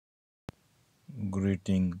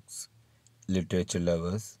Greetings, literature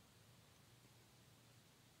lovers.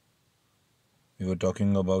 We were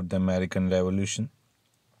talking about the American Revolution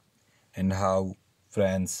and how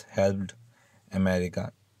France helped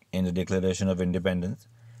America in the Declaration of Independence,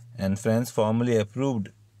 and France formally approved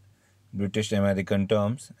British American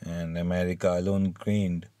terms, and America alone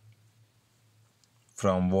gained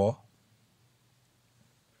from war.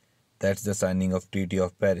 That's the signing of Treaty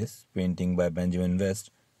of Paris. Painting by Benjamin West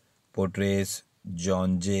portrays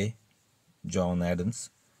John Adams,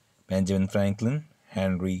 Benjamin Franklin,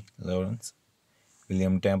 Henry Lawrence,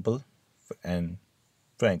 William Temple, and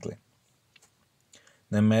Franklin.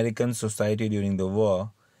 The American society during the war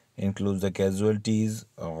includes the casualties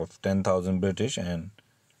of 10,000 British and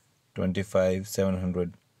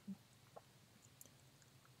 25,700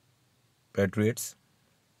 Patriots.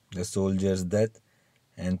 The soldiers' death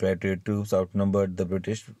and Patriot troops outnumbered the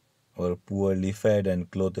British, were poorly fed and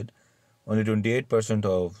clothed. Only 28%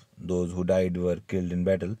 of those who died were killed in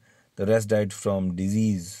battle. The rest died from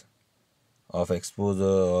disease, of exposure,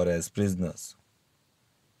 or as prisoners.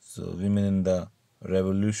 So, women in the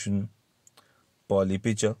Revolution, Polly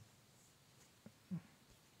picture,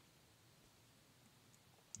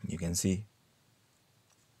 you can see,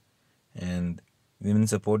 and women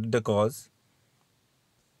supported the cause.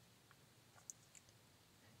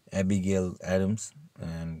 Abigail Adams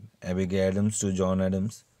to John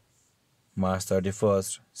Adams, March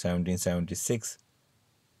 31st, 1776,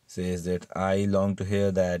 says that I long to hear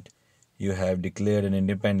that you have declared an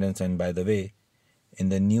independence, and by the way, in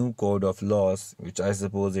the new code of laws, which I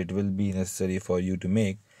suppose it will be necessary for you to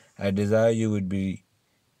make, I desire you would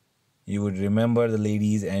remember the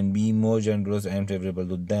ladies and be more generous and favorable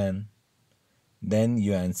to them than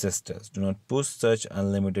your ancestors. Do not push such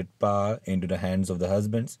unlimited power into the hands of the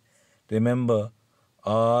husbands. Remember,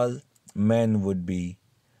 all men would be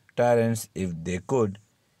tyrants if they could.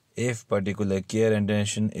 If particular care and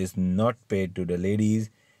attention is not paid to the ladies,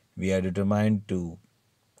 we are determined to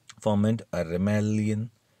foment a rebellion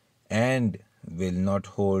and will not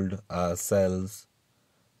hold ourselves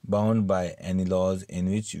bound by any laws in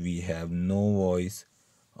which we have no voice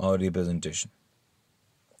or representation.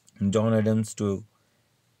 John Adams to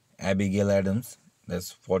Abigail Adams,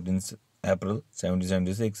 that's 14th April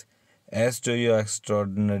 1776. As to your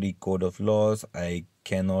extraordinary code of laws, I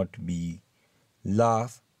cannot be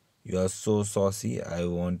laugh. You are so saucy, I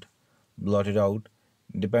won't blot it out.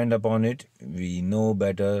 Depend upon it, we know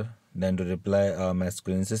better than to reply our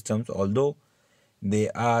masculine systems, although they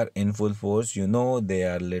are in full force. You know they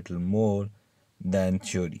are little more than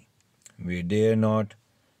theory. We dare not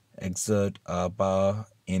exert our power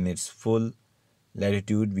in its full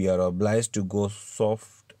latitude. We are obliged to go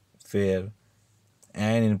soft, fair,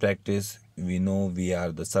 and in practice, we know we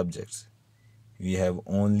are the subjects. We have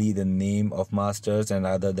only the name of masters, and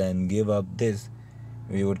rather than give up this,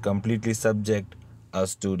 we would completely subject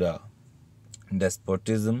us to the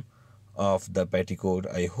despotism of the petticoat.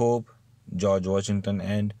 I hope George Washington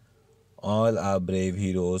and all our brave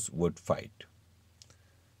heroes would fight.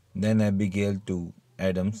 Then Abigail to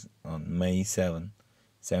Adams on May 7,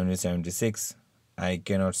 1776. I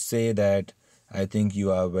cannot say that I think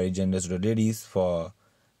you are very generous to the ladies, for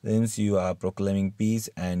since you are proclaiming peace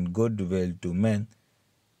and goodwill to men,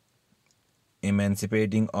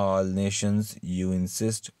 emancipating all nations, you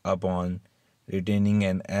insist upon retaining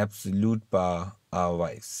an absolute power our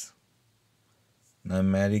wives.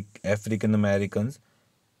 The African Americans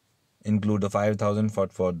include the 5,000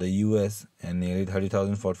 fought for the US and nearly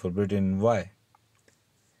 30,000 fought for Britain. Why?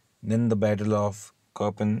 Then the Battle of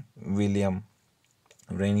Copen, William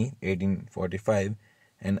Rainey, 1845,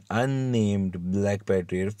 an unnamed black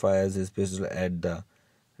patriot fires his pistol at the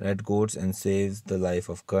redcoats and saves the life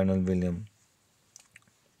of Colonel William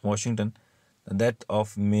Washington. The death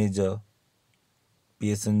of Major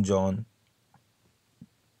Pearson John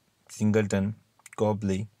Singleton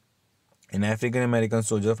Copley, an African American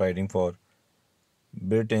soldier fighting for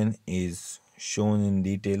Britain, is shown in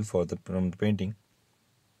detail from the painting.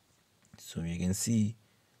 So you can see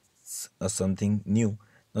something new.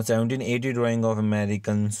 The 1780 drawing of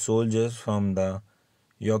American soldiers from the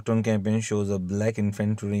Yorktown campaign shows a black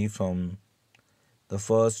infantry from the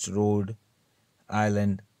 1st Rhode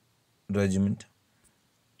Island Regiment.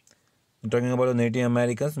 Talking about the Native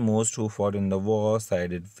Americans, most who fought in the war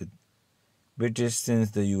sided with British,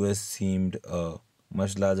 since the US seemed a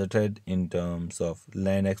much larger threat in terms of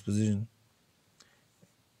land acquisition.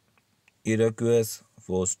 Iroquois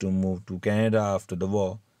forced to move to Canada after the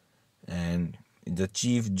war, and the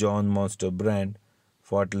chief John Monster Brand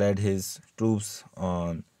fought led his troops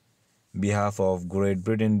on behalf of Great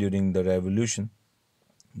Britain during the Revolution.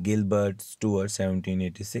 Gilbert Stuart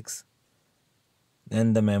 1786.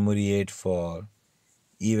 Then the memory aid for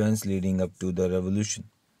events leading up to the revolution.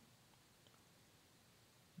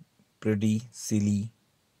 Pretty silly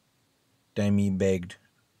Tammy baked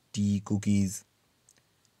tea cookies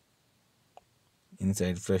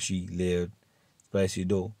inside freshly layered spicy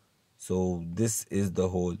dough. So this is the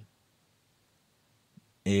whole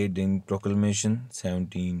aid in proclamation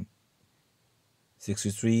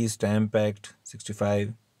 1763, Stamp Act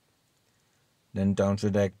 65, then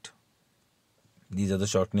Townshend Act. These are the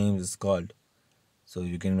short names it's called, so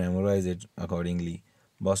you can memorize it accordingly.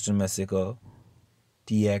 Boston Massacre,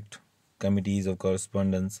 Tea Act, Committees of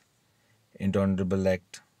Correspondence, Intolerable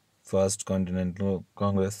Act, First Continental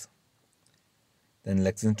Congress, then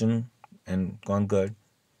Lexington and Concord,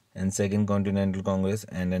 and Second Continental Congress,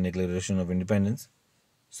 and a Declaration of Independence.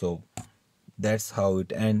 So that's how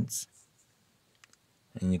it ends,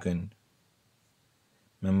 and you can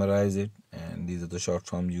memorize it, and these are the short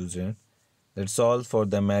forms used in it. That's all for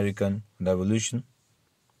the American Revolution.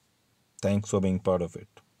 Thanks for being part of it.